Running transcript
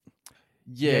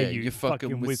Yeah, you're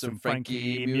fucking with some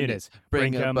Frankie Muniz.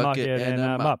 Bring a bucket and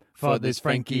a mop for this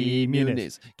Frankie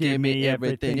Muniz. Give me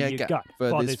everything you got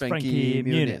for this Frankie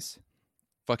Muniz.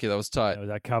 Fuck you, that was tight. That was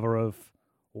a cover of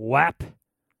WAP.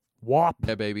 WAP.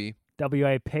 Yeah, baby.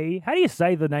 W-A-P. How do you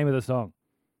say the name of the song?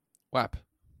 WAP.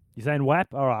 You saying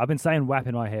WAP? All right, I've been saying WAP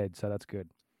in my head, so that's good.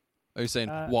 Are you saying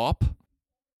WAP?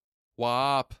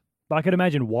 WAP. But I could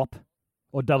imagine WAP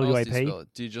or WAP.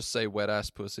 Do you just say wet ass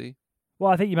pussy?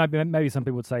 Well, I think maybe some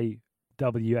people would say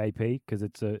WAP because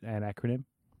it's an acronym.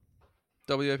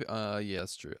 WAP? Yeah,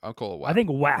 that's true. I'll call it WAP. I think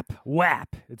WAP.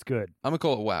 WAP. It's good. I'm going to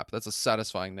call it WAP. That's a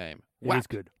satisfying name. It is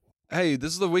good. Hey,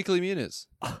 this is the Weekly Muniz.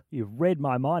 Oh, you read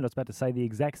my mind. I was about to say the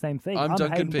exact same thing. I'm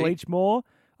Duncan Hayden Bleachmore.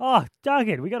 Oh,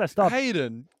 Duncan, we got to stop.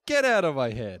 Hayden, get out of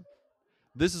my head.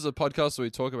 This is a podcast where we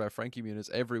talk about Frankie Muniz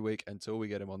every week until we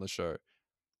get him on the show.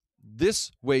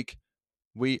 This week,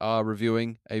 we are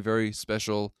reviewing a very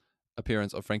special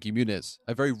appearance of Frankie Muniz.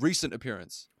 A very recent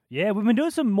appearance. Yeah, we've been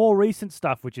doing some more recent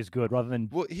stuff, which is good, rather than...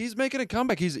 Well, he's making a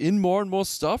comeback. He's in more and more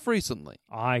stuff recently.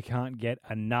 I can't get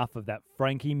enough of that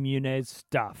Frankie Muniz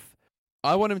stuff.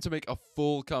 I want him to make a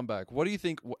full comeback. What do you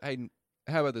think? Hayden,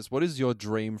 how about this? What is your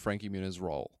dream Frankie Muniz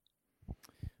role?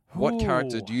 What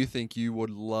character do you think you would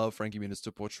love Frankie Muniz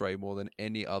to portray more than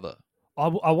any other? I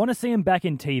want to see him back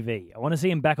in TV. I want to see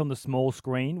him back on the small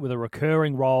screen with a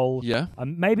recurring role. Yeah.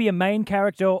 Maybe a main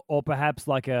character or perhaps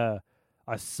like a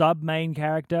sub-main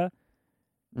character.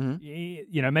 Mm-hmm.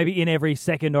 You know, maybe in every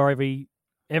second or every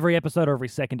episode or every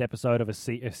second episode of a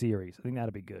series. I think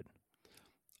that'd be good.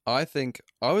 I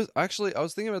was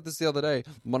thinking about this the other day.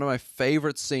 One of my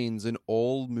favorite scenes in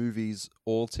all movies,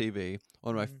 all TV,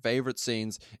 one of my favorite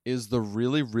scenes is the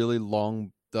really, really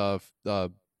long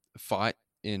fight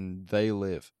in They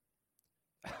Live.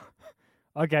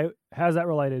 Okay, how's that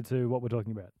related to what we're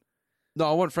talking about? No,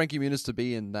 I want Frankie Muniz to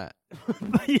be in that.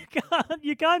 But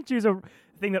you can't choose a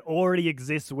thing that already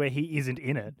exists where he isn't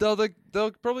in it.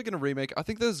 They're probably going to remake. I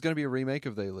think there's going to be a remake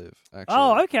of They Live, actually.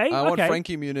 Oh, okay. I want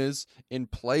Frankie Muniz in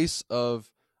place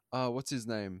of, what's his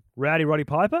name? Rowdy Roddy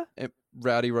Piper?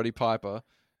 Rowdy Roddy Piper.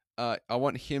 I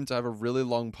want him to have a really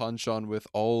long punch on with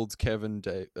old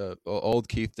old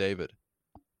Keith David.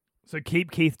 So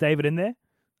keep Keith David in there?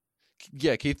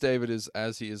 Yeah, Keith David is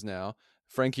as he is now.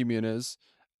 Frankie Muniz.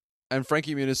 And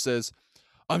Frankie Muniz says,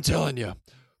 I'm telling you,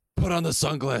 put on the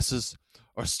sunglasses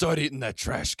or start eating that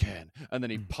trash can. And then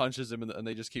he punches him and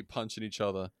they just keep punching each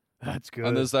other. That's good.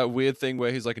 And there's that weird thing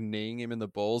where he's like kneeing him in the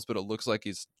balls, but it looks like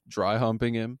he's dry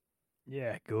humping him.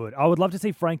 Yeah, good. I would love to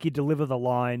see Frankie deliver the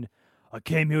line, I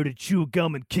came here to chew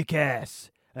gum and kick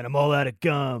ass, and I'm all out of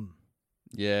gum.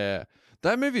 Yeah.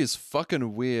 That movie is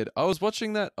fucking weird. I was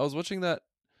watching that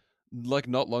like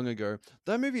not long ago.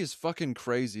 That movie is fucking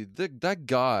crazy. That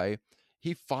guy,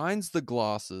 he finds the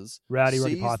glasses. Rowdy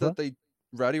Roddy Piper.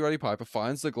 Rowdy Roddy Piper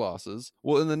finds the glasses.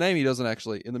 Well, in the movie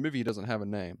he doesn't have a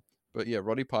name. But yeah,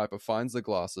 Roddy Piper finds the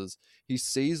glasses. He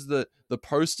sees that the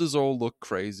posters all look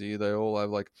crazy. They all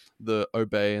have like the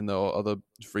obey and the other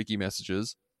freaky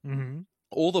messages. Mm-hmm.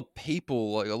 All the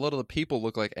people, like a lot of the people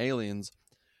look like aliens.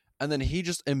 And then he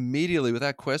just immediately,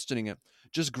 without questioning it,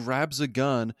 just grabs a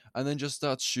gun and then just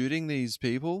starts shooting these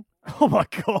people. Oh my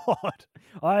God.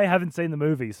 I haven't seen the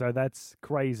movie, so that's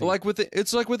crazy.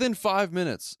 It's like within 5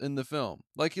 minutes in the film.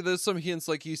 Like there's some hints,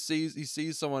 like he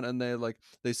sees someone and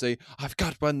they say, I've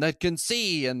got one that can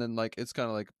see. And then like, it's kind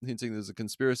of like hinting there's a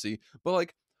conspiracy. But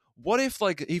like, what if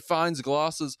he finds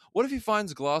glasses? What if he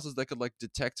finds glasses that could like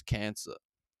detect cancer?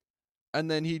 And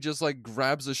then he just like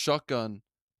grabs a shotgun.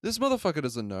 This motherfucker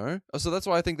doesn't know. So that's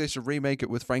why I think they should remake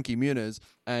it with Frankie Muniz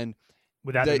and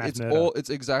without the mass murder. It's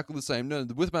exactly the same. No,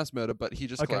 with mass murder, but he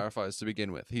just clarifies to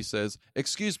begin with. He says,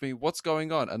 "Excuse me, what's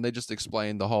going on?" And they just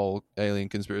explain the whole alien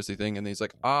conspiracy thing. And he's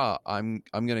like, I'm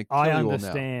going to kill you all now. I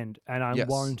understand, and I'm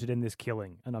warranted in this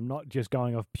killing, and I'm not just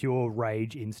going off pure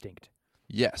rage instinct.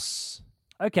 Yes.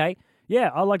 Okay.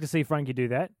 Yeah, I'd like to see Frankie do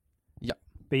that. Yeah.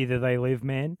 Be the They Live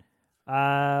man.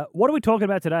 What are we talking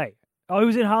about today? Oh, he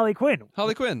was in Harley Quinn.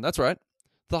 Harley Quinn, that's right.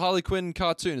 The Harley Quinn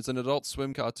cartoon. It's an Adult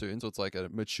Swim cartoon, so it's like a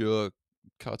mature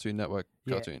Cartoon Network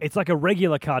cartoon. It's like a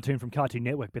regular cartoon from Cartoon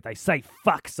Network, but they say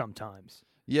fuck sometimes.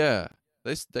 Yeah,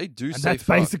 they do and say that's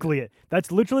fuck. Basically it.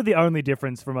 That's literally the only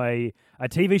difference from a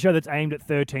TV show that's aimed at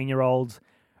 13-year-olds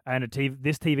and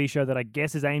this TV show that I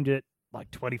guess is aimed at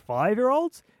like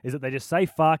 25-year-olds, is that they just say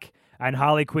fuck and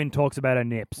Harley Quinn talks about her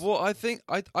nips. Well, I think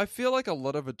I feel like a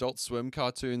lot of Adult Swim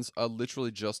cartoons are literally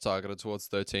just targeted towards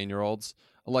 13-year-olds.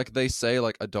 Like they say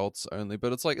like adults only,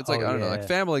 but it's like I don't know, like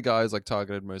Family Guy is like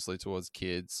targeted mostly towards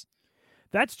kids.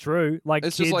 That's true. Like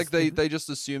it's just like they just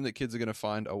assume that kids are going to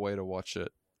find a way to watch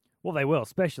it. Well, they will,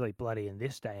 especially bloody in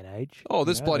this day and age. Oh,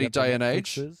 this bloody day and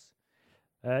age.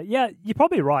 Yeah, you're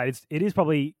probably right. It is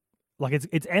probably like it's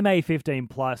MA15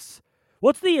 plus.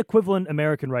 What's the equivalent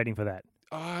American rating for that?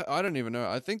 I don't even know.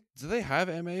 I think, do they have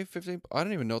MA15? I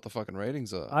don't even know what the fucking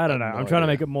ratings are. I don't know. I'm trying to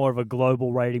make it more of a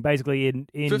global rating. Basically, in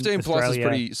 15 Australia, plus is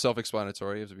pretty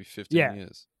self-explanatory. You have to be 15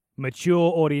 years.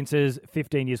 Mature audiences,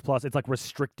 15 years plus. It's like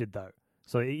restricted though.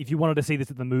 So if you wanted to see this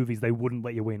at the movies, they wouldn't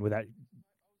let you in without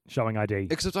showing ID.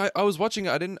 Except I was watching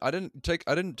it. I didn't take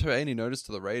any notice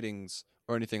to the ratings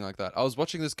or anything like that. I was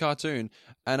watching this cartoon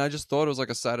and I just thought it was like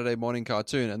a Saturday morning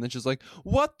cartoon, and then she's like,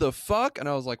 "What the fuck?" And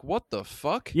I was like, "What the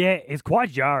fuck?" Yeah, it's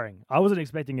quite jarring. I wasn't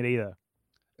expecting it either.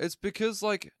 It's because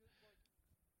like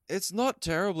it's not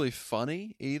terribly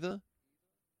funny either.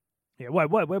 Yeah,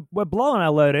 wait, we're blowing our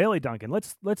load early, Duncan.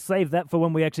 Let's save that for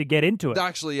when we actually get into it.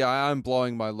 Actually, yeah, I'm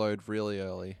blowing my load really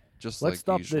early. Just let's like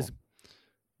stop usual. this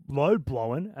load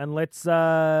blowing and let's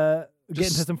get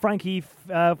into some Frankie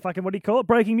fucking, what do you call it?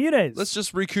 Breaking Muniz. Let's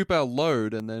just recoup our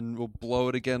load and then we'll blow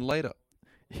it again later.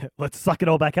 Yeah, let's suck it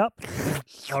all back up.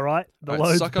 All right, the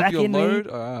load's suck back up your in load.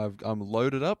 me. I'm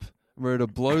loaded up. I'm ready to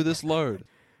blow this load.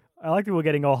 I like people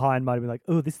getting all high and mighty, like,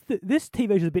 "Oh, this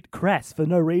TV is a bit crass for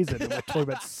no reason." And we're talking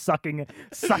about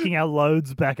sucking our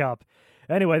loads back up.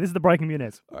 Anyway, this is the Breaking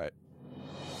Muniz. All right.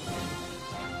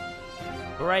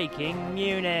 Breaking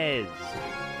Muniz.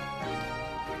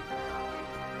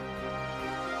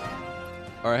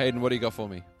 All right, Hayden, what do you got for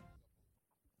me?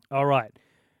 All right.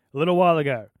 A little while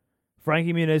ago,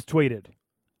 Frankie Muniz tweeted,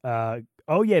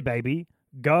 "Oh yeah, baby,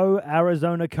 go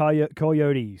Arizona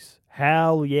Coyotes!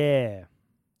 Hell yeah!"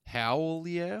 Howl,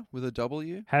 yeah, with a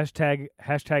W.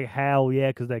 Hashtag howl, yeah,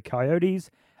 because they're coyotes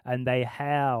and they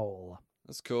howl.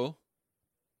 That's cool.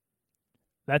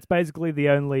 That's basically the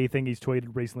only thing he's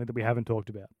tweeted recently that we haven't talked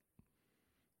about.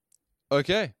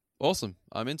 Okay, awesome.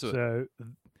 I'm into it. So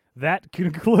that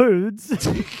concludes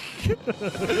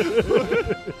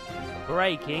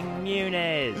Breaking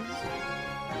Muniz.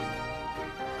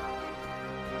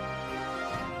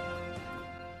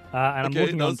 And I'm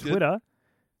looking on Twitter.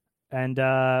 And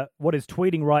what is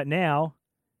tweeting right now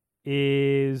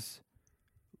is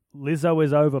Lizzo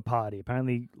is over party.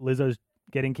 Apparently Lizzo's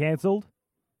getting cancelled.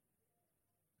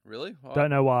 Really? Don't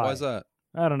know why. Why is that?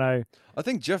 I don't know. I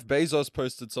think Jeff Bezos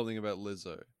posted something about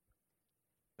Lizzo.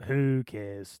 Who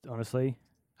cares, honestly?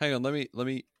 Hang on, let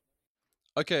me.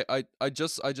 Okay, I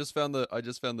just found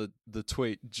the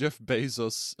tweet. Jeff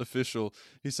Bezos official.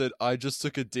 He said, "I just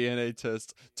took a DNA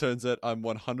test. Turns out I'm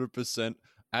 100%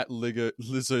 at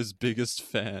Lizzo's biggest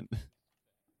fan."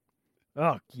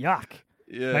 Oh, yuck.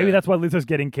 Yeah. Maybe that's why Lizzo's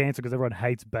getting cancelled, because everyone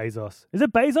hates Bezos. Is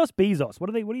it Bezos? Bezos?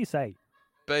 What do you say?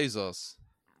 Bezos.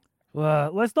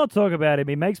 Well, let's not talk about him.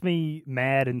 He makes me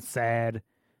mad and sad.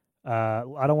 I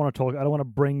don't want to talk. I don't want to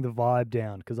bring the vibe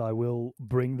down, because I will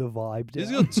bring the vibe down.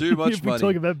 He's got too much if we money.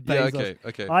 talk about Bezos. Yeah,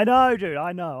 okay. I know, dude.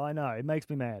 I know. It makes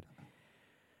me mad.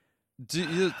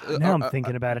 Now I'm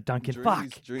thinking about it, Duncan.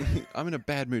 Fuck. I'm in a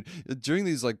bad mood. During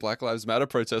these like Black Lives Matter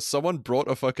protests, someone brought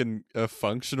a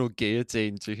functional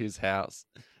guillotine to his house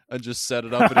and just set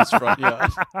it up in his front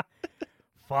yard.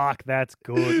 Fuck, that's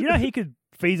good. You know, he could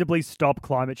feasibly stop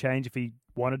climate change if he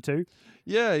wanted to.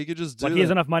 Yeah, he could just do he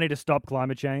has enough money to stop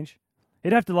climate change.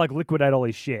 He'd have to like liquidate all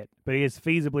his shit, but he has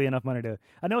feasibly enough money to.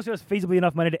 And also has feasibly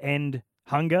enough money to end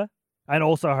hunger and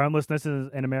also homelessness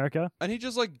in America. And he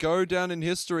just like go down in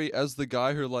history as the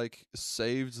guy who like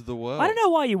saved the world. I don't know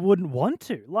why you wouldn't want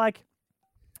to. Like,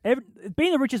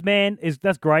 being the richest man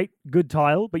that's great, good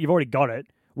title, but you've already got it.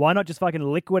 Why not just fucking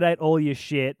liquidate all your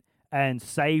shit and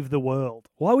save the world?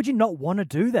 Why would you not want to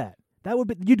do that? That would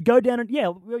be, you'd go down and, yeah,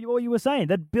 what you were saying,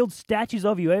 they'd build statues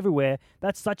of you everywhere.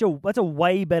 That's a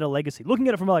way better legacy. Looking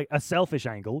at it from like a selfish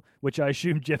angle, which I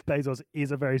assume Jeff Bezos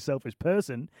is a very selfish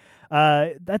person,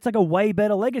 that's like a way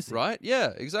better legacy. Right?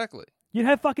 Yeah, exactly. You'd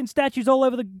have fucking statues all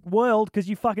over the world because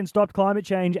you fucking stopped climate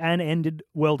change and ended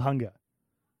world hunger.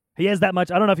 He has that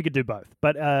much. I don't know if he could do both,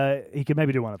 but he could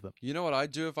maybe do one of them. You know what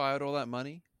I'd do if I had all that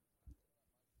money?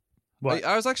 What?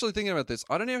 I was actually thinking about this.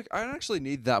 I don't actually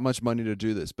need that much money to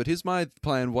do this, but here's my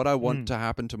plan, what I want to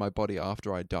happen to my body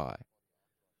after I die.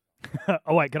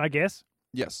 Oh, wait, can I guess?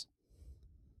 Yes.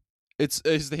 It's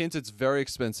the hint, it's very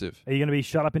expensive. Are you going to be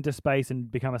shot up into space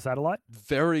and become a satellite?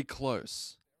 Very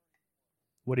close.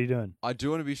 What are you doing? I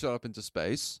do want to be shot up into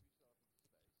space.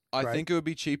 I think it would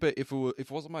be cheaper if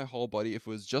it wasn't my whole body, if it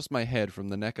was just my head from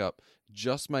the neck up,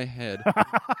 just my head.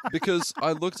 Because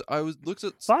I looked at the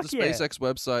SpaceX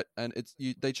website and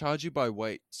they charge you by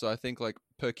weight. So I think like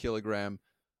per kilogram,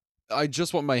 I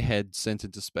just want my head sent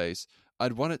into space.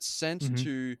 I'd want it sent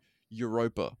to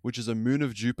Europa, which is a moon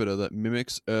of Jupiter that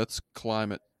mimics Earth's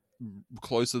climate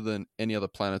closer than any other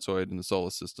planetoid in the solar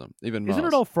system, even Mars. Isn't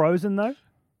it all frozen though?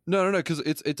 No, because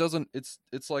it doesn't. It's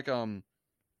like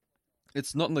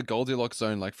it's not in the Goldilocks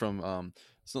zone, like from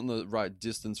it's not in the right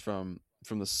distance from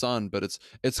the sun, but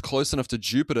it's close enough to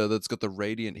Jupiter that's got the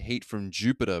radiant heat from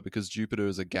Jupiter, because Jupiter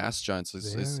is a gas giant, so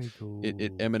Cool.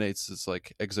 it emanates this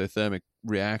like exothermic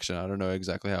reaction. I don't know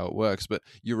exactly how it works, but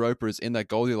Europa is in that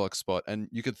Goldilocks spot, and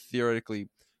you could theoretically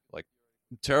like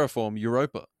terraform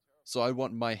Europa. So I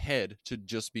want my head to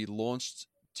just be launched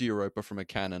to Europa from a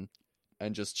cannon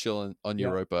and just chill on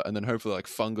Europa, and then hopefully like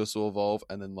fungus will evolve,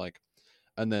 and then like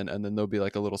and then there'll be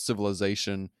like a little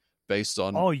civilization based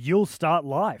on. Oh, you'll start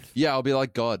life. Yeah, I'll be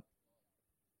like God.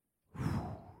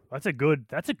 That's a good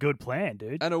plan,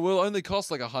 dude. And it will only cost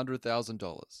like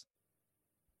 $100,000.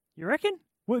 You reckon?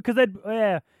 Because I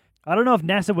don't know if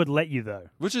NASA would let you though.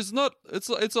 Which is not. It's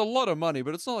a lot of money,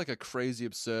 but it's not like a crazy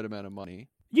absurd amount of money.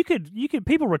 You could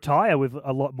people retire with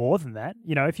a lot more than that.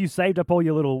 You know, if you saved up all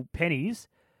your little pennies,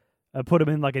 put them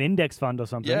in like an index fund or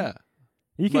something. Yeah,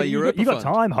 you got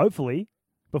time hopefully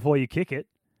before you kick it.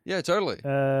 Yeah, totally.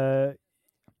 Yeah,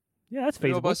 that's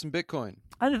feasible. I'll buy some Bitcoin.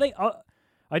 And the thing,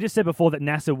 I just said before that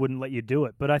NASA wouldn't let you do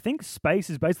it, but I think space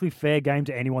is basically fair game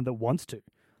to anyone that wants to.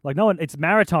 Like no one, it's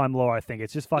maritime law. I think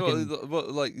it's just fucking. Well,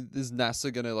 like, is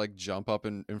NASA gonna like jump up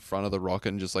in front of the rocket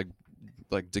and just like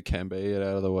Dikembe it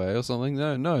out of the way or something?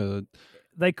 No.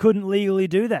 They couldn't legally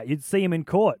do that. You'd see him in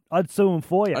court. I'd sue him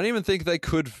for you. I don't even think they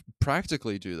could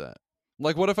practically do that.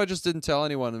 Like, what if I just didn't tell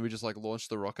anyone and we just like launched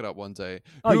the rocket up one day?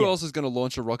 Who else is going to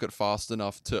launch a rocket fast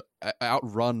enough to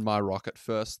outrun my rocket?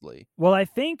 Firstly, well, I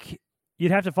think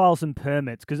you'd have to file some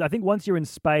permits, because I think once you're in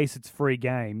space, it's free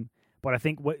game. But I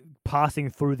think passing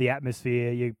through the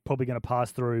atmosphere, you're probably going to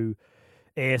pass through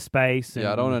airspace.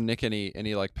 Yeah, I don't want to nick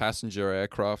any like passenger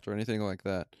aircraft or anything like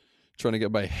that. Trying to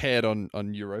get my head on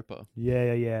Europa.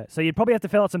 Yeah. So you'd probably have to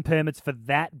fill out some permits for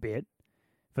that bit.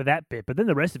 But then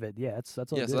the rest of it, that's all.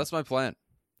 Yeah, good. So that's my plan.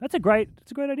 That's a great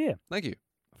idea. Thank you.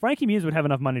 Frankie Muniz would have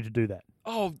enough money to do that.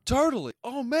 Oh, totally.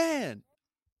 Oh man,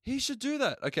 he should do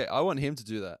that. Okay, I want him to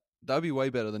do that. That'd be way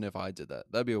better than if I did that.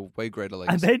 That'd be a way greater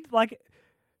legacy. And then like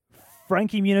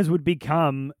Frankie Muniz would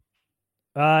become,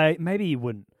 maybe he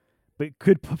wouldn't, but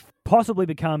could possibly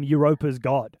become Europa's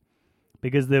god,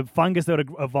 because the fungus that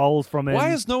evolves from him. Why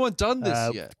has no one done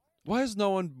this yet? Why has no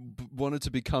one wanted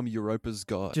to become Europa's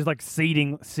god? Just like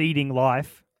seeding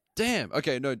life. Damn.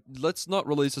 Okay, no, let's not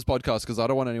release this podcast because I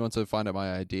don't want anyone to find out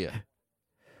my idea.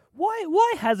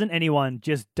 Why hasn't anyone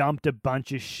just dumped a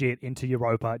bunch of shit into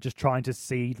Europa just trying to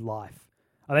seed life?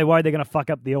 Are they worried they're going to fuck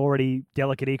up the already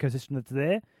delicate ecosystem that's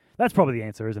there? That's probably the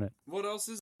answer, isn't it? What else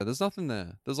is there? There's nothing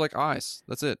there. There's like ice.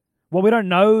 That's it. Well, we don't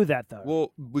know that, though.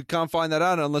 Well, we can't find that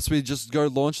out unless we just go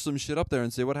launch some shit up there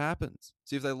and see what happens.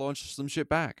 See if they launch some shit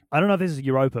back. I don't know if this is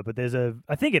Europa, but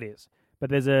I think it is. But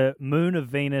there's a moon of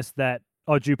Venus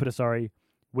Jupiter, sorry,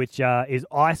 which is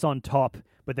ice on top,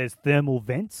 but there's thermal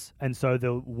vents, and so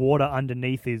the water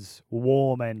underneath is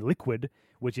warm and liquid,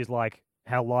 which is like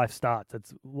how life starts.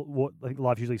 It's what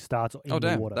life usually starts in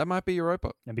the water. That might be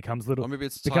Europa. And becomes little. Or maybe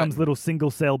it's little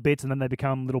single cell bits, and then they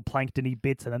become little planktony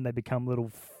bits, and then they become little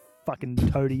fucking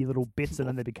toady little bits, and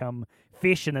then they become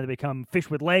fish, and then they become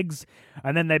fish with legs,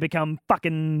 and then they become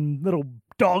fucking little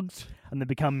dogs, and they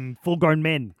become full-grown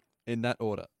men. In that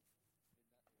order.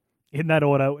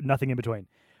 Nothing in between.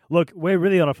 Look, we're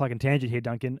really on a fucking tangent here,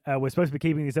 Duncan. We're supposed to be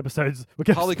keeping these episodes.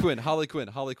 Harley Quinn. Okay,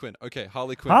 Harley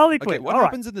Quinn. Okay, what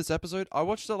happens in this episode? I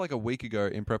watched it like a week ago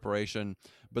in preparation,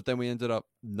 but then we ended up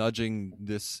nudging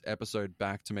this episode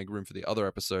back to make room for the other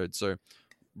episode. So,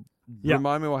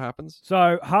 remind me what happens.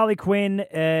 So, Harley Quinn,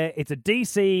 it's a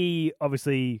DC,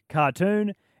 obviously,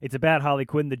 cartoon. It's about Harley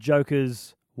Quinn, the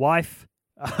Joker's wife.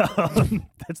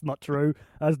 That's not true.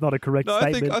 That's not a correct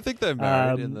statement. I think they're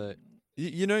married in the.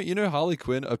 You know, Harley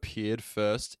Quinn appeared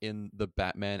first in the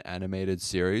Batman animated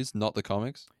series, not the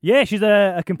comics. Yeah, she's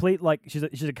a complete she's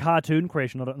a cartoon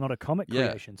creation, not a comic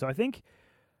creation. So I think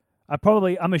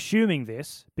I'm assuming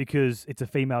this because it's a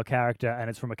female character and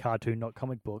it's from a cartoon, not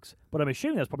comic books. But I'm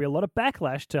assuming there's probably a lot of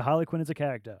backlash to Harley Quinn as a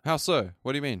character. How so?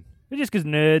 What do you mean? Just because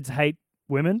nerds hate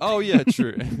women. Oh yeah,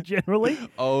 true. Generally.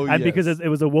 And because it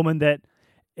was a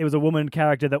woman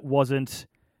character that wasn't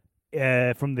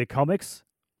from the comics.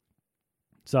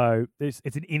 So it's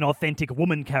an inauthentic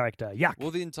woman character. Yuck. Well,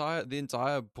 the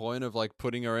entire point of like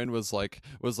putting her in was like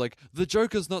the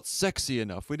Joker's not sexy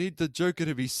enough. We need the Joker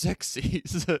to be sexy.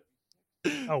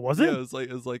 Oh, was it? Yeah,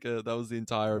 it was like that was the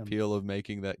entire appeal of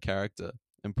making that character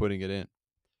and putting it in.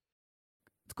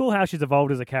 It's cool how she's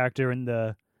evolved as a character in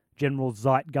the general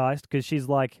zeitgeist, because she's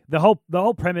like the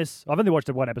whole premise. I've only watched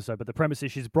one episode, but the premise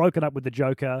is she's broken up with the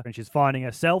Joker and she's finding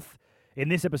herself. in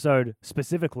this episode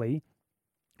specifically,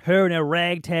 her and her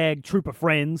ragtag troop of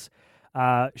friends,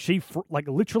 she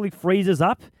literally freezes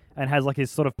up and has like his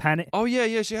sort of panic. Oh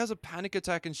yeah, she has a panic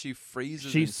attack and she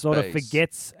freezes. She in sort of space.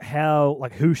 forgets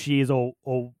who she is or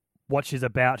what she's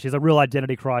about. She has a real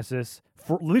identity crisis.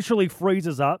 Literally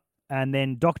freezes up, and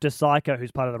then Dr. Psycho,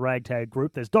 who's part of the ragtag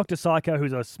group. There's Dr. Psycho,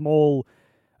 who's a small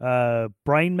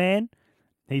brain man.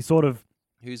 He's sort of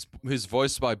who's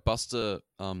voiced by Buster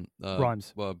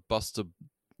Rhymes. Buster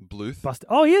Bluth.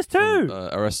 Oh, he is too. From,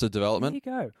 Arrested Development.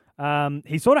 There you go.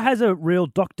 He sort of has a real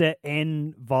Dr.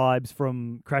 N vibes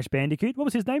from Crash Bandicoot. What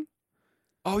was his name?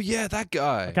 Oh yeah, that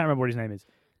guy. I can't remember what his name is.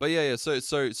 But yeah.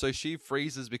 So she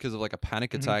freezes because of like a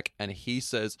panic attack, and he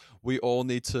says we all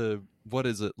need to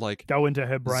go into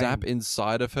her brain, zap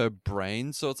inside of her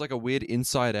brain. So it's like a weird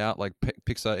Inside Out, like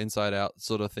Pixar Inside Out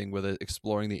sort of thing, where they're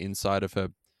exploring the inside of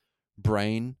her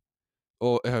brain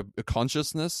or her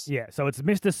consciousness. Yeah. So it's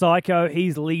Mr. Psycho.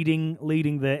 He's leading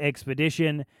the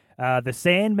expedition. The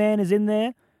Sandman is in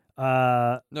there.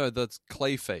 No, that's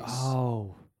Clayface.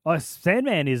 Oh,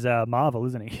 Sandman is Marvel,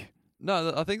 isn't he?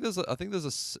 No, I think there's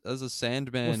a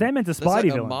Sandman. Well, Sandman's a There's Spidey like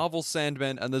a villain. Marvel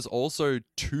Sandman, and there's also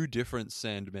two different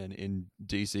Sandmen in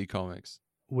DC Comics.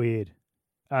 Weird.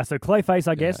 So Clayface,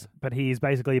 I guess, but he's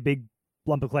basically a big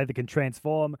lump of clay that can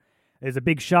transform. There's a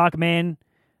big shark man.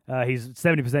 He's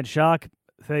 70% shark,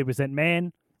 30%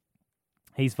 man.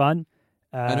 He's fun.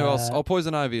 And who else? Oh,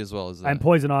 Poison Ivy as well, is there? And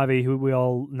Poison Ivy, who we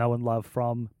all know and love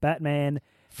from Batman.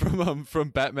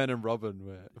 From Batman and Robin,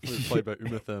 where played by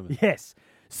Uma Thurman. Yes.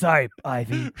 Sorry,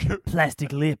 Ivy.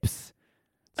 Plastic lips.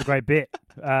 It's a great bit.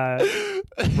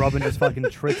 Robin just fucking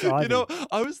tricks Ivy. You know,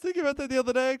 I was thinking about that the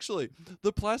other day, actually.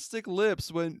 The plastic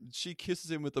lips, when she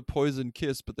kisses him with a poison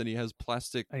kiss, but then he has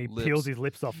plastic and he lips. peels his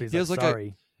lips off. He's like,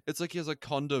 sorry. It's like he has a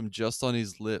condom just on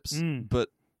his lips. Mm. But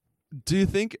do you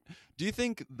think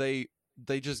they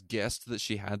just guessed that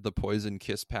she had the poison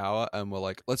kiss power and were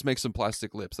like, let's make some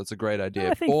plastic lips. That's a great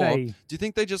idea. Do you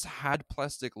think they just had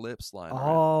plastic lips lying around?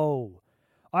 Oh,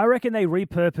 I reckon they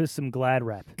repurposed some Glad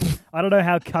wrap. I don't know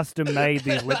how custom made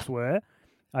these lips were.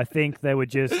 I think they were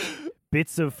just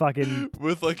bits of fucking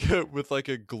with like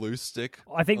a glue stick.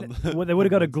 I think they would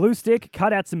have got a glue stick,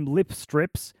 cut out some lip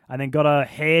strips, and then got a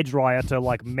hairdryer to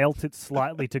like melt it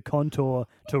slightly to contour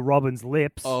to Robin's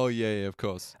lips. Oh yeah, of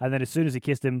course. And then as soon as he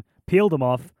kissed him, peeled them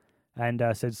off and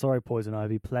said, "Sorry, Poison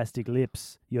Ivy, plastic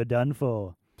lips, you're done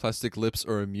for." Plastic lips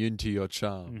are immune to your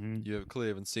charm. Mm-hmm. You clearly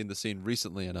haven't seen the scene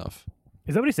recently enough.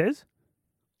 Is that what he says?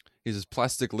 He says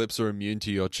plastic lips are immune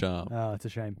to your charm. Oh, it's a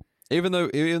shame. Even though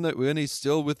when he's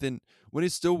still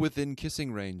within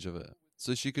kissing range of her,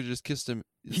 so she could just kiss him.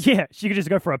 Yeah, she could just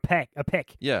go for a peck.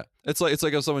 Yeah, it's like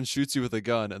if someone shoots you with a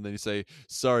gun and then you say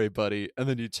sorry, buddy, and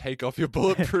then you take off your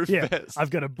bulletproof vest. I've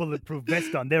got a bulletproof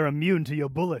vest on. They're immune to your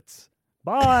bullets.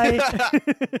 Bye.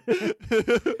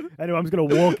 Anyway, I'm just gonna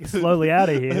walk slowly out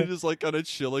of here. And just like kind of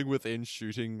chilling within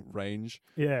shooting range.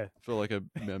 Yeah, for like a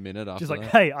minute after. Just like,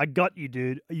 hey, I got you,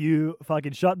 dude. You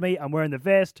fucking shot me. I'm wearing the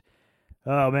vest.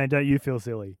 Oh man, don't you feel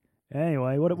silly?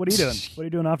 Anyway, what are you doing? What are you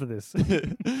doing after this? All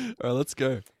right, let's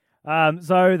go.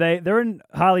 So they're in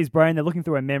Harley's brain. They're looking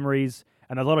through her memories,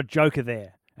 and there's a lot of Joker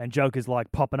there. And Joker's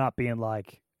like popping up, being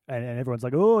like, and everyone's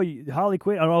like, oh, Harley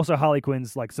Quinn. And also Harley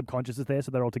Quinn's like subconscious is there, so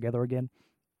they're all together again.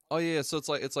 Oh yeah, so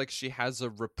it's like she has a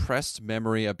repressed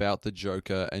memory about the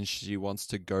Joker, and she wants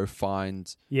to go find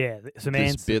some this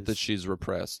answers. bit that she's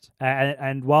repressed.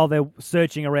 And while they're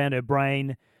searching around her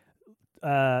brain,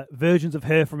 versions of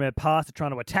her from her past are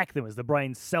trying to attack them as the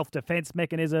brain's self-defense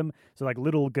mechanism. So like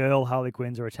little girl Harley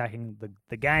Quinns are attacking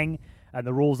the gang, and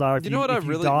the rules are if you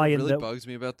really bugs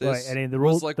me about this. Right, and the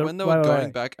rules was like when they were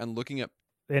going back and looking at.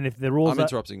 And if the rules, I'm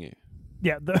interrupting you.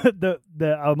 Yeah,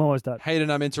 I'm almost done. Hayden,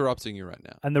 I'm interrupting you right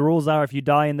now. And the rules are if you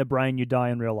die in the brain, you die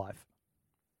in real life.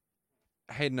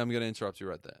 Hayden, I'm going to interrupt you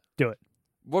right there. Do it.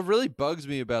 What really bugs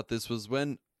me about this was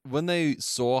when they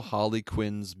saw Harley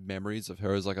Quinn's memories of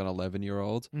her as like an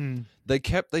 11-year-old,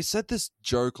 they said this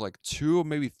joke like 2 or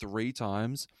maybe 3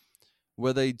 times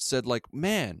where they said like,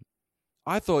 man,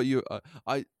 I thought you,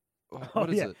 what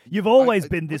is it? You've always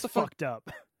been this fucked up.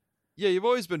 Yeah, you've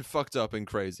always been fucked up and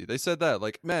crazy. They said that,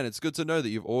 like, man, it's good to know that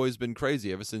you've always been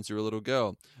crazy ever since you were a little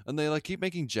girl. And they like keep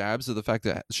making jabs at the fact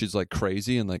that she's like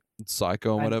crazy and like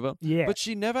psycho and whatever. Yeah. But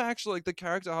she never actually, like the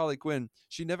character Harley Quinn,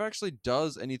 she never actually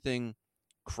does anything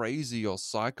crazy or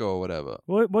psycho or whatever.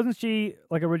 Well, wasn't she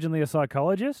like originally a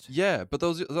psychologist? Yeah, but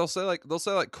they'll say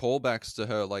callbacks to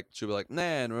her, like she'll be like,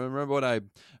 man, remember when I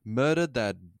murdered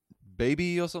that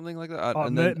baby or something like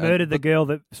that? Murdered the girl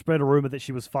that spread a rumor that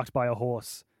she was fucked by a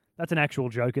horse. That's an actual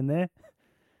joke in there.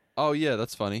 Oh yeah,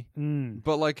 that's funny. Mm.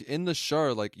 But like in the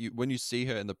show, like when you see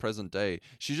her in the present day,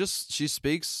 she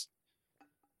speaks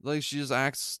like she just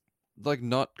acts like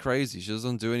not crazy. She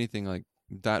doesn't do anything like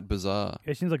that bizarre.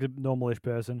 It seems like a normal-ish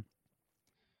person.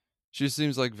 She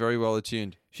seems like very well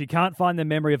attuned. She can't find the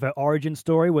memory of her origin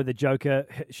story where the Joker,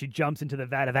 she jumps into the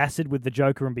vat of acid with the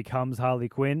Joker and becomes Harley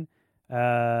Quinn.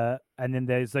 And then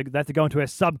they have to go into her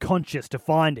subconscious to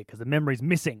find it because the memory's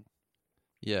missing.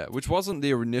 Yeah, which wasn't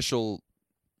the initial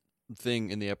thing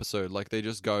in the episode. Like they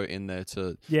just go in there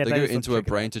to they go into her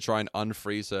brain to try and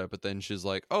unfreeze her, but then she's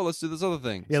like, "Oh, let's do this other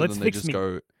thing." Yeah, so let's then fix they just me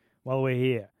go while we're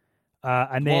here.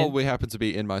 And then while we happen to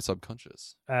be in my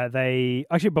subconscious. They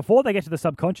actually before they get to the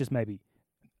subconscious, maybe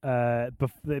they're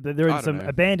in some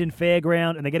abandoned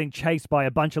fairground and they're getting chased by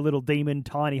a bunch of little demon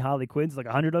tiny Harley Quinns, like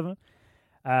 100 of them,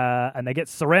 and they get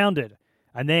surrounded.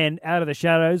 And then out of the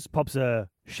shadows pops a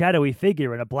shadowy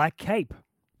figure in a black cape.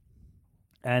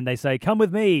 And they say, "Come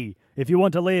with me if you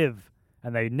want to live."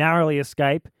 And they narrowly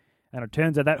escape. And it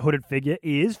turns out that hooded figure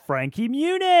is Frankie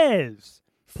Muniz.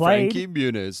 Frankie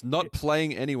Muniz. Not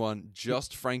playing anyone,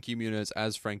 just Frankie Muniz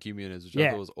as Frankie Muniz, which I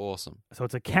thought was awesome. So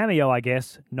it's a cameo, I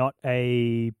guess, not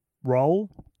a role.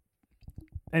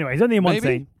 Anyway, he's only in one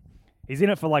scene. He's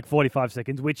in it for like 45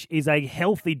 seconds, which is a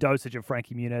healthy dosage of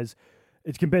Frankie Muniz.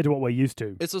 It's compared to what we're used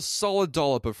to. It's a solid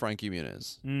dollop of Frankie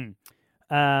Muniz.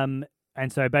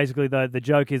 And so basically the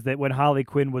joke is that when Harley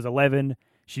Quinn was 11,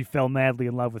 she fell madly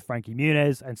in love with Frankie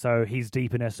Muniz, and so he's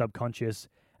deep in her subconscious,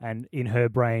 and in her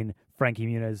brain, Frankie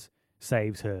Muniz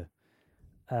saves her.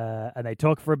 And they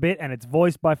talk for a bit, and it's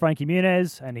voiced by Frankie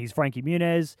Muniz, and he's Frankie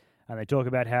Muniz, and they talk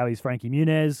about how he's Frankie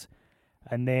Muniz,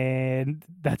 and then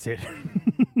that's it.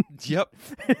 Yep.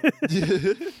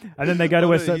 And then they go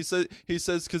to a... He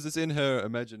says because it's in her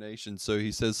imagination, so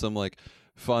he says some like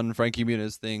fun Frankie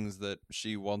Muniz things that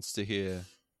she wants to hear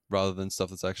rather than stuff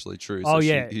that's actually true. So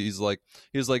he's like,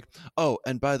 "Oh,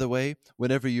 and by the way,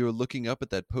 whenever you were looking up at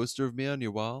that poster of me on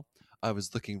your wall, I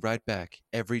was looking right back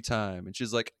every time." And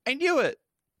she's like, "I knew it."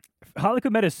 Harley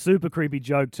Quinn made a super creepy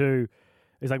joke too.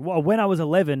 It's like, well, when I was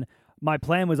 11, my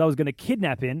plan was I was going to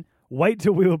kidnap him, wait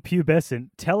till we were pubescent,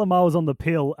 tell him I was on the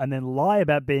pill, and then lie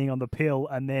about being on the pill,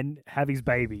 and then have his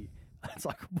baby. It's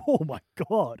like, oh my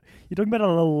God. You're talking about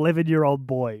an 11-year-old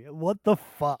boy. What the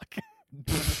fuck?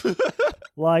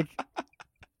 Like,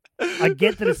 I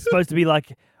get that it's supposed to be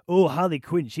like, oh, Harley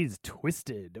Quinn, she's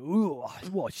twisted. Ooh,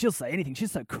 well, she'll say anything.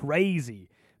 She's so crazy.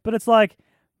 But it's like,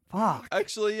 fuck.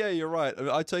 Actually, yeah, you're right.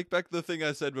 I take back the thing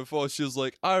I said before. She was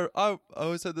like, I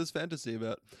always had this fantasy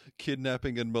about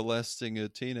kidnapping and molesting a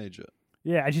teenager.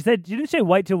 Yeah, and she didn't say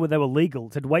wait till they were legal.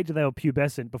 She said wait till they were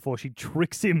pubescent before she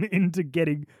tricks him into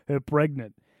getting her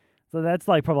pregnant. So that's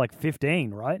like probably like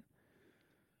 15, right?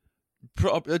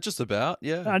 Just about,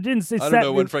 yeah. I don't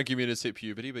know when Frankie Muniz hit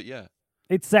puberty, but yeah.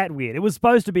 It sat weird. It was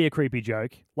supposed to be a creepy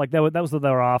joke. Like that was what they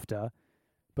were after.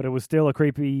 But it was still a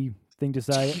creepy thing to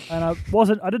say. And I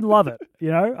didn't love it. You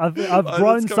know? I've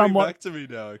grown somewhat back to me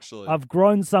now, actually. I've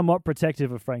grown somewhat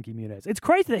protective of Frankie Muniz. It's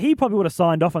crazy that he probably would have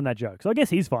signed off on that joke. So I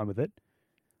guess he's fine with it.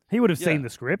 He would have seen the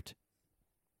script.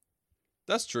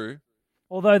 That's true.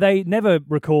 Although they never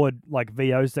record like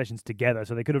VO sessions together,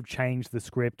 so they could have changed the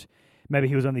script. Maybe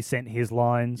he was only sent his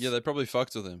lines. Yeah, they probably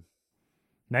fucked with him.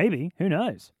 Maybe. Who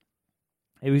knows?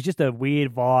 It was just a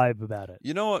weird vibe about it.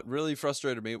 You know what really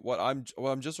frustrated me? What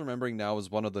I'm just remembering now was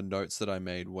one of the notes that I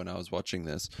made when I was watching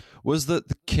this was that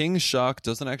the King Shark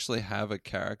doesn't actually have a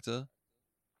character.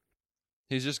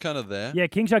 He's just kind of there. Yeah,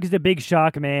 King Shark is the big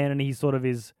shark man, and he sort of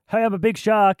is, hey, I'm a big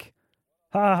shark.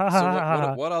 Ha ha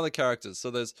ha. So what are the characters?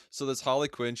 So there's Harley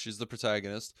Quinn, she's the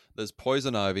protagonist. There's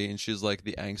Poison Ivy, and she's like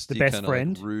the angsty kind of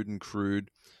like rude and crude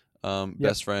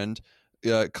best friend.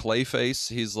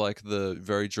 Clayface, he's like the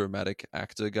very dramatic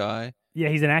actor guy. Yeah,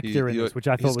 he's an actor in this, which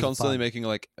I thought was He's constantly fun. making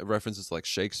like references to like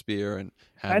Shakespeare and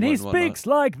Hamlet and he speaks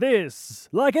like this,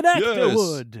 like an actor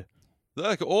would.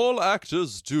 Like all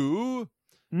actors do.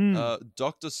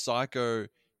 Dr. Psycho,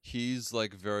 he's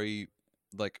like very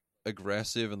like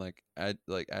aggressive and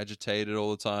like agitated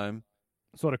all the time.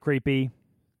 Sort of creepy.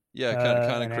 Yeah,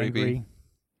 kind of creepy. Angry.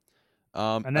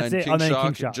 And that's it. King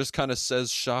Shark just kind of says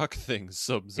shark things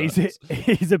sometimes.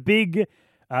 He's a big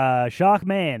shark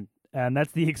man, and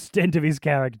that's the extent of his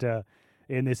character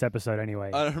in this episode anyway.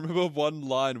 I remember one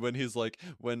line when he's like,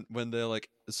 when they're like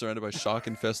surrounded by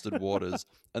shark-infested waters,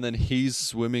 and then he's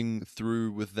swimming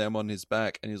through with them on his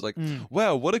back, and he's like,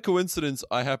 wow, what a coincidence,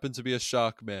 I happen to be a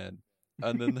shark man.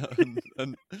 And then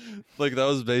and like that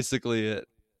was basically it.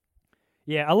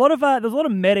 Yeah, there's a lot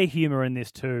of meta humor in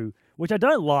this too, which I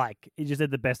don't like. It's just at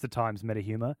the best of times, meta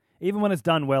humor. Even when it's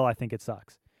done well, I think it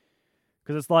sucks.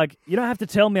 Because it's like, you don't have to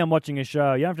tell me I'm watching a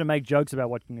show. You don't have to make jokes about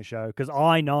watching a show because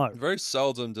I know. Very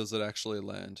seldom does it actually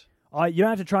land. You don't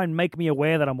have to try and make me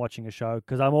aware that I'm watching a show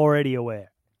because I'm already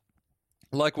aware.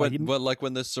 Like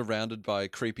when they're surrounded by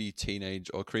creepy teenage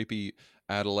or creepy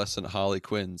adolescent Harley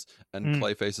Quinns, and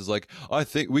Clayface is like, "I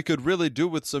think we could really do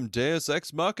with some Deus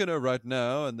Ex Machina right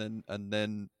now," and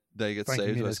then they get Frankie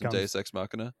saved by Muniz some comes. Deus Ex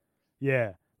Machina.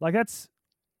 Yeah, like that's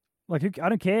like I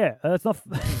don't care. That's not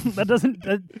that doesn't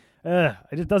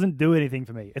it just doesn't do anything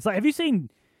for me. It's like, have you seen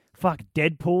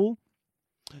Deadpool?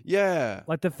 Yeah,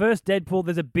 Like the first Deadpool,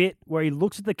 there's a bit where he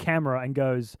looks at the camera and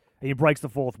goes, and he breaks the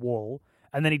fourth wall.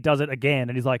 And then he does it again,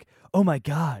 and he's like, "Oh my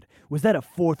God, was that a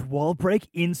fourth wall break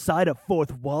inside a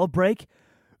fourth wall break?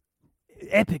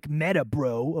 Epic meta,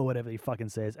 bro," or whatever he fucking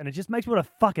says. And it just makes me want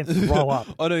to fucking throw up.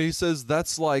 Oh no, he says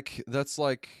that's like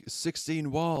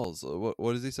 16 walls.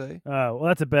 What does he say? Oh,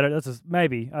 well,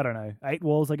 maybe, I don't know. 8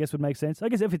 walls, I guess, would make sense. I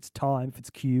guess if it's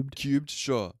cubed. Cubed,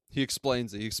 sure. He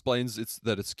explains it. He explains it's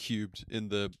cubed in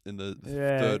the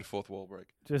third, fourth wall break.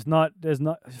 It just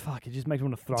makes me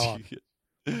want to throw up.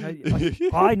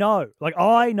 I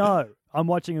know I'm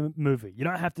watching a movie. You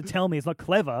don't have to tell me it's not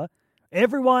clever.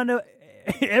 Everyone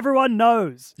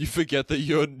knows. You forget that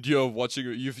you're watching.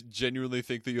 You genuinely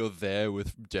think that you're there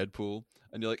with Deadpool,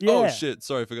 and you're like, Yeah. "Oh shit,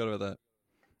 sorry, I forgot about that."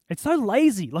 It's so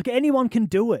lazy. Like anyone can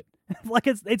do it. Like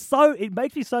it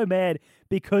makes me so mad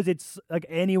because it's like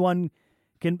anyone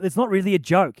can. It's not really a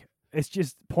joke. It's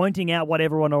just pointing out what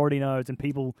everyone already knows, and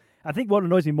people. I think what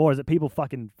annoys me more is that people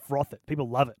fucking froth it. People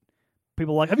love it.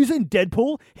 People are like, "Have you seen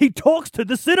Deadpool? He talks to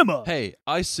the cinema." Hey,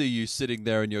 I see you sitting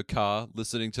there in your car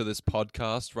listening to this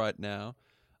podcast right now.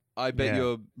 I bet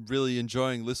you're really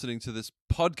enjoying listening to this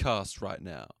podcast right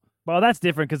now. Well, that's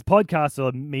different because podcasts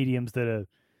are mediums that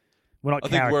we're not. I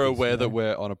think we're characters, aware you know? that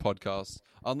we're on a podcast,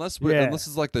 unless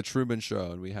it's like the Truman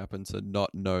Show and we happen to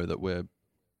not know that we're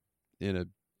in a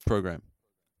program.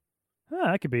 Oh,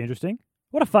 that could be interesting.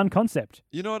 What a fun concept.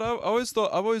 You know what? I've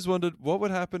always wondered what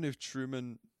would happen if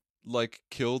Truman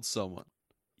killed someone.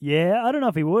 Yeah, I don't know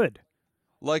if he would.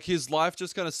 Like his life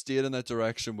just kind of steered in that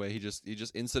direction where he just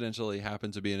incidentally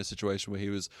happened to be in a situation where he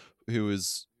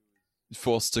was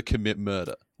forced to commit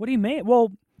murder. What do you mean?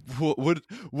 Well, would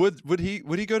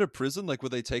he go to prison? Like,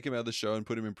 would they take him out of the show and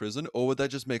put him in prison, or would they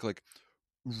just make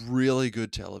really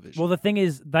good television? well, the thing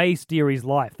is, they steer his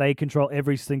life. They control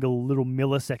every single little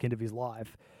millisecond of his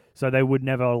life, so they would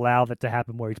never allow that to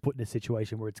happen where he's put in a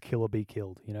situation where it's kill or be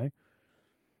killed. You know?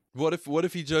 What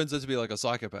if he turns out to be like a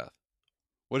psychopath?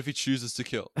 What if he chooses to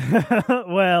kill?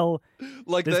 Well,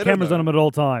 Like there's they don't cameras know. on him at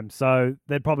all times, so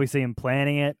they'd probably see him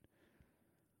planning it,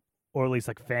 or at least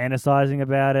fantasizing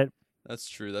about it. That's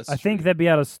true. I think they'd be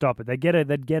able to stop it. They'd get a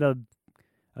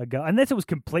go, unless it was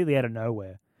completely out of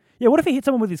nowhere. Yeah, what if he hit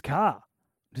someone with his car?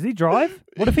 Does he drive?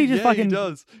 What if he just fucking?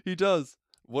 He does.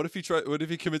 What if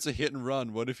he commits a hit and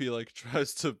run? What if he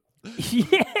tries to?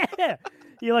 Yeah,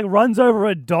 he runs over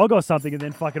a dog or something and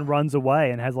then fucking runs away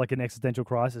and has an existential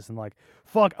crisis and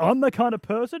fuck, I'm the kind of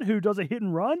person who does a hit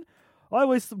and run. I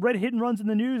always read hit and runs in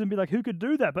the news and be like, who could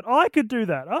do that? But I could do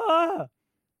that. Ah.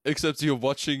 Except you're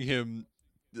watching him.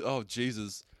 Oh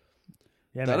Jesus.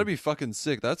 Yeah, That'd man. be fucking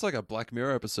sick. That's like a Black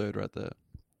Mirror episode right there.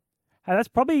 Hey, that's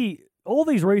probably all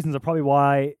these reasons are probably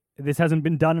why this hasn't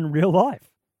been done in real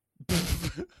life.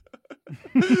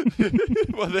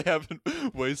 Well, they haven't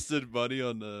wasted money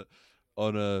on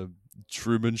a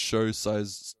Truman Show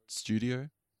sized studio.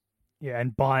 Yeah,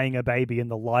 and buying a baby and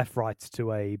the life rights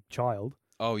to a child.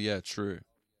 Oh yeah, true.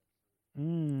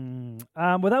 Well,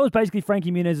 that was basically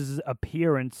Frankie Muniz's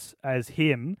appearance as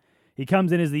him. He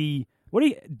comes in as the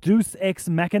Deus Ex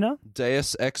Machina.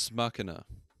 Deus Ex Machina.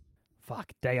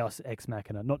 Fuck, Deus Ex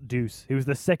Machina, not Deuce. He was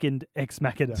the second Ex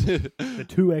Machina, the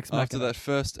 2 Ex Machina. After that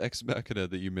first Ex Machina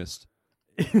that you missed.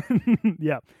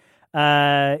 Yeah.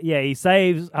 He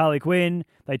saves Harley Quinn.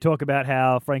 They talk about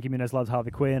how Frankie Muniz loves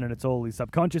Harley Quinn and it's all his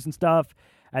subconscious and stuff.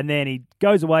 And then he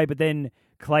goes away, but then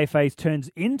Clayface turns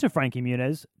into Frankie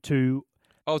Muniz to...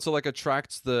 Oh, so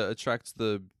attracts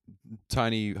the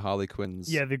tiny Harley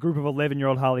Quinns. Yeah, the group of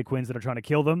 11-year-old Harley Quinns that are trying to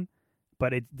kill them.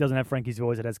 But it doesn't have Frankie's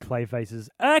voice. It has Clayface's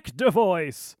actor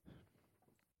voice.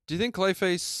 Do you think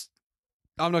Clayface...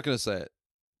 I'm not going to say it.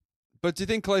 But do you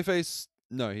think Clayface...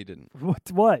 No, he didn't.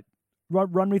 What?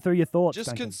 Run me through your thoughts. Just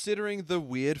Duncan. considering the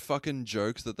weird fucking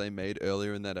jokes that they made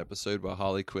earlier in that episode where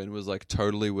Harley Quinn was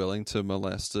totally willing to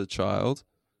molest a child.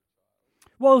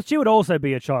 Well, she would also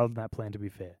be a child in that plan, to be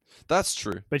fair. That's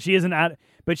true. But she is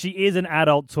an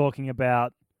adult talking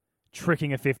about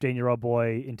tricking a 15-year-old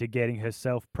boy into getting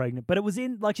herself pregnant. But it was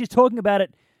she's talking about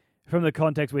it from the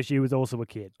context where she was also a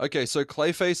kid. Okay, so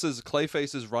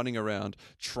Clayface is running around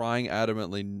trying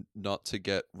adamantly not to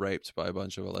get raped by a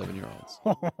bunch of 11-year-olds.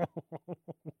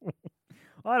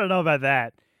 I don't know about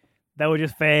that. They were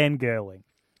just fangirling.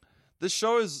 The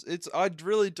show I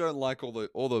really don't like all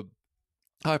the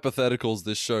hypotheticals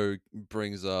this show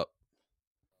brings up.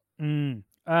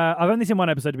 I've only seen one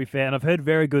episode, to be fair, and I've heard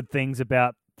very good things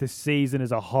about the season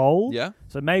as a whole. Yeah?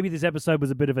 So maybe this episode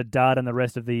was a bit of a dud and the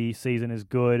rest of the season is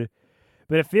good.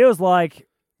 But it feels like,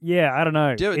 I don't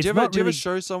know. Do you ever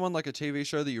show someone like a TV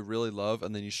show that you really love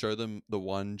and then you show them the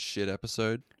one shit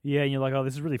episode? Yeah, and you're like, oh,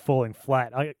 this is really falling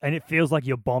flat. And it feels like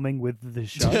you're bombing with the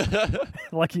show.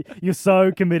 Like you're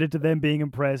so committed to them being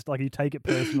impressed, like you take it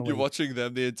personally. You're watching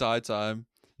them the entire time.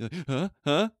 You're like,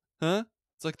 huh?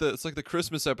 It's like the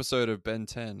Christmas episode of Ben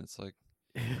 10. It's like,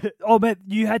 oh man,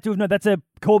 you had to have known. That's a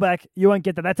callback. You won't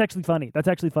get that. That's actually funny. That's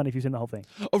actually funny if you've seen the whole thing.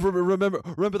 oh, remember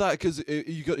that, because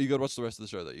you got to watch the rest of the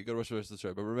show. Though you got to watch the rest of the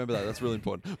show. But remember that. That's really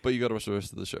important. But you got to watch the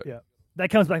rest of the show. Yeah, that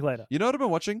comes back later. You know what I've been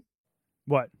watching?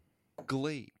 What?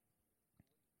 Glee.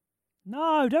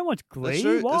 No, don't watch Glee.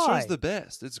 Why? That show's the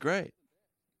best. It's great.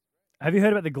 Have you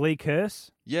heard about the Glee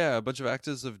curse? Yeah, a bunch of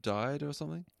actors have died or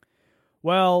something.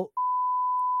 Well,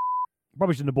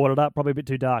 probably shouldn't have brought it up. Probably a bit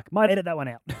too dark. Might edit that one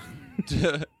out.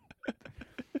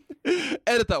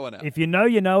 Edit that one out. If you know,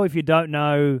 you know. If you don't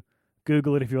know,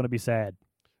 Google it if you want to be sad.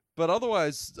 But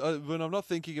otherwise, when I'm not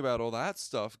thinking about all that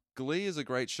stuff, Glee is a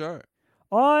great show.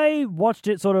 I watched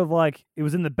it sort of like it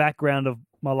was in the background of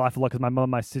my life a lot because my mum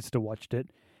and my sister watched it.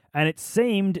 And it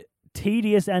seemed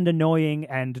tedious and annoying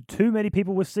and too many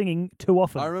people were singing too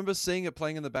often. I remember seeing it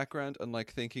playing in the background and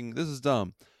like thinking, this is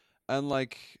dumb. And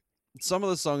like some of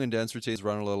the song and dance routines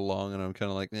run a little long and I'm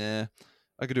kind of like, I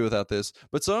could do without this.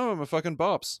 But some of them are fucking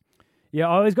bops. Yeah,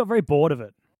 I always got very bored of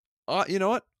it. You know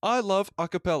what? I love a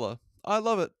cappella. I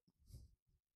love it.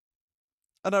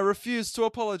 And I refuse to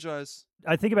apologize.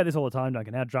 I think about this all the time,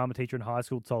 Duncan. Our drama teacher in high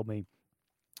school told me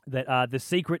that the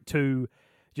secret to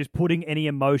just putting any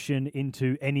emotion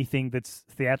into anything that's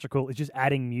theatrical is just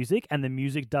adding music, and the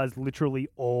music does literally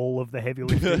all of the heavy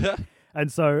lifting.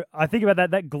 And so I think about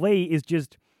that. That Glee is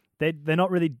just, they're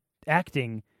not really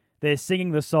acting. They're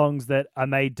singing the songs that are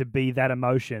made to be that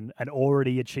emotion and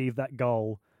already achieve that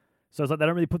goal. So it's like they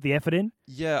don't really put the effort in.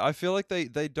 Yeah, I feel like they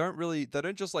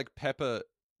don't just like pepper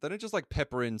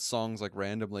in songs like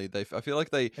randomly. I feel like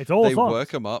they work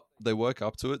them up. They work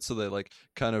up to it, so they're like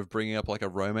kind of bringing up like a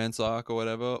romance arc or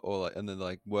whatever, or like, and then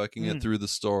like working it through the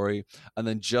story. And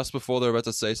then just before they're about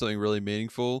to say something really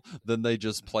meaningful, then they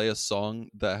just play a song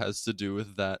that has to do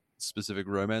with that specific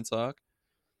romance arc.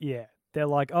 Yeah, they're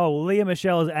like, oh, Leah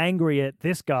Michelle is angry at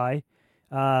this guy.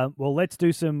 Well, let's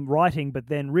do some writing, but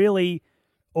then really,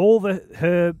 all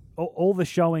the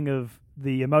showing of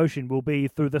the emotion will be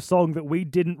through the song that we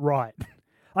didn't write.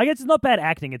 I guess it's not bad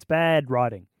acting, it's bad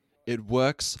writing. It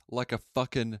works like a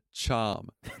fucking charm.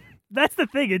 That's the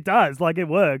thing, it does. Like, it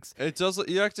works. It does.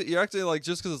 You're acting like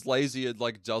just because it's lazy, it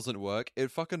like doesn't work.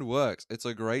 It fucking works. It's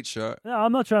a great show. No,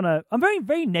 I'm not trying to... I'm very,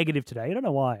 very negative today. I don't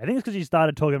know why. I think it's because you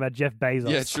started talking about Jeff Bezos.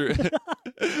 Yeah, true.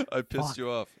 I pissed you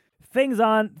off.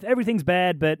 Everything's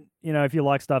bad, but, you know, if you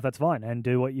like stuff, that's fine. And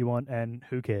do what you want, and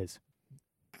who cares?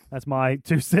 That's my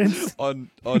 2 cents. on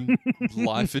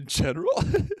life in general.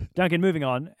 Duncan, moving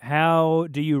on. How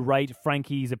do you rate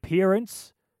Frankie's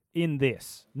appearance in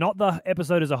this? Not the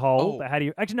episode as a whole, but how do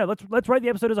you... Actually, no, let's rate the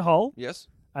episode as a whole. Yes.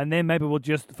 And then maybe we'll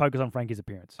just focus on Frankie's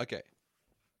appearance. Okay.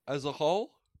 As a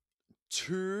whole,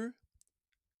 2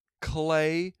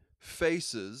 clay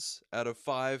faces out of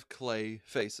 5 clay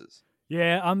faces.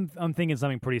 Yeah, I'm thinking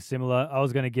something pretty similar. I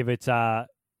was going to give it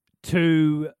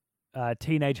 2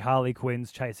 teenage Harley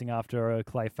Quinns chasing after a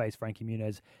clay face Frankie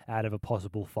Muniz out of a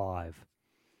possible 5.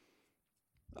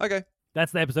 Okay.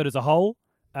 That's the episode as a whole.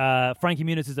 Frankie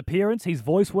Muniz's appearance, his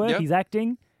voice work, his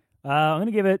acting. I'm going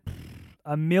to give it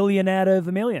 1 million out of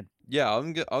 1 million. Yeah, I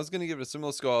was going to give it a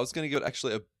similar score. I was going to give it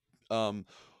actually a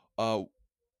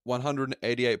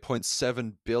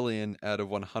 188.7 billion out of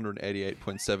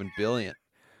 188.7 billion.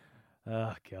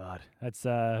 Oh God, that's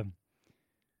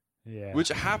yeah. Which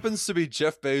happens to be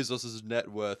Jeff Bezos'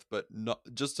 net worth, but not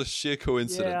just a sheer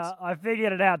coincidence. Yeah, I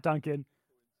figured it out, Duncan.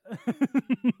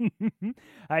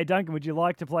 Hey, Duncan, would you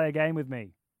like to play a game with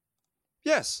me?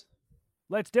 Yes.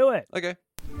 Let's do it. Okay.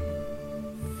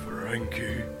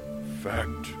 Frankie,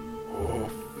 fact or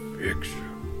fiction?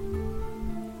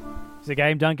 It's a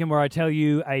game, Duncan, where I tell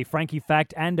you a Frankie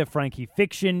fact and a Frankie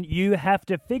fiction. You have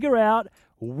to figure out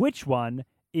which one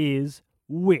is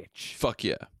which. Fuck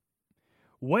yeah.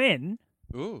 When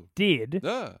did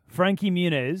Frankie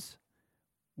Muniz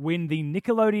win the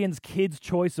Nickelodeon's Kids'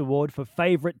 Choice Award for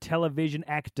Favorite Television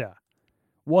Actor?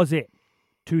 Was it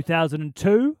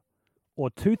 2002 or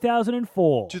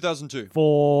 2004 2002.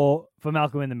 for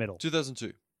Malcolm in the Middle?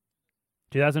 2002.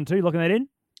 2002, locking that in?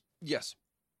 Yes.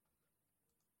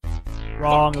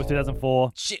 Wrong, it was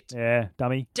 2004. Shit. Yeah,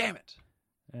 dummy. Damn it.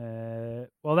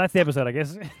 Well, that's the episode, I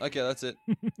guess. Okay, that's it.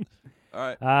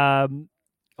 All right.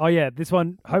 Oh, yeah, this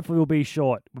one hopefully will be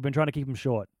short. We've been trying to keep them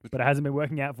short, but it hasn't been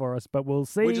working out for us, but we'll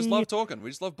see. We just love talking. We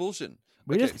just love bullshitting.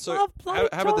 We okay, just so love bloody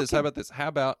how about this? How talking. about this? How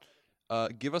about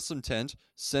give us some tent,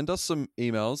 send us some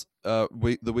emails,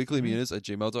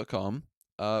 theweeklymuniz@gmail.com.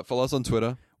 Follow us on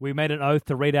Twitter. We made an oath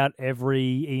to read out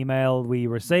every email we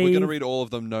receive. We're going to read all of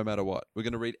them no matter what. We're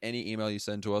going to read any email you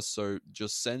send to us, so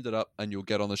just send it up and you'll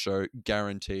get on the show,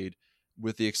 guaranteed,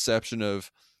 with the exception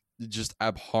of just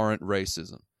abhorrent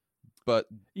racism. But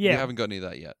we haven't got any of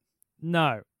that yet.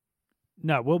 No.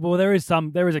 Well, there is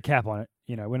a cap on it.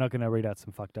 You know, we're not going to read out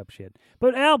some fucked up shit.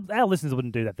 But our listeners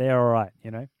wouldn't do that. They're all right,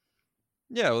 you know?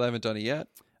 Yeah, well, they haven't done it yet.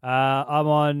 I'm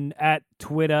on at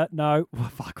Twitter. No,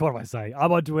 fuck, what do I say?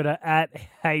 I'm on Twitter at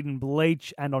Hayden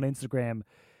Bleach and on Instagram,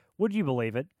 would you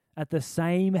believe it, at the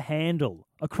same handle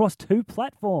across 2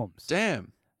 platforms.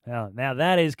 Damn. Now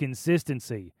that is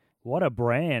consistency. What a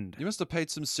brand. You must have paid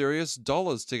some serious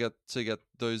dollars to get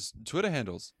those Twitter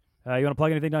handles. You want to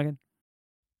plug anything, Duncan?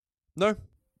 No.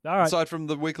 All right. Aside from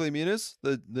the Weekly Muniz,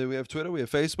 we have Twitter, we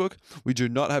have Facebook. We do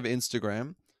not have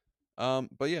Instagram.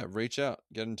 But yeah, reach out,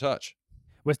 get in touch.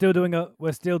 We're still doing a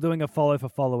follow for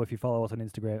follow if you follow us on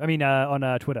Instagram. I mean,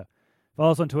 on Twitter. Follow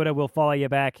us on Twitter. We'll follow you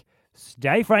back.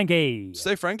 Stay Frankie.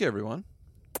 Stay Frankie, everyone.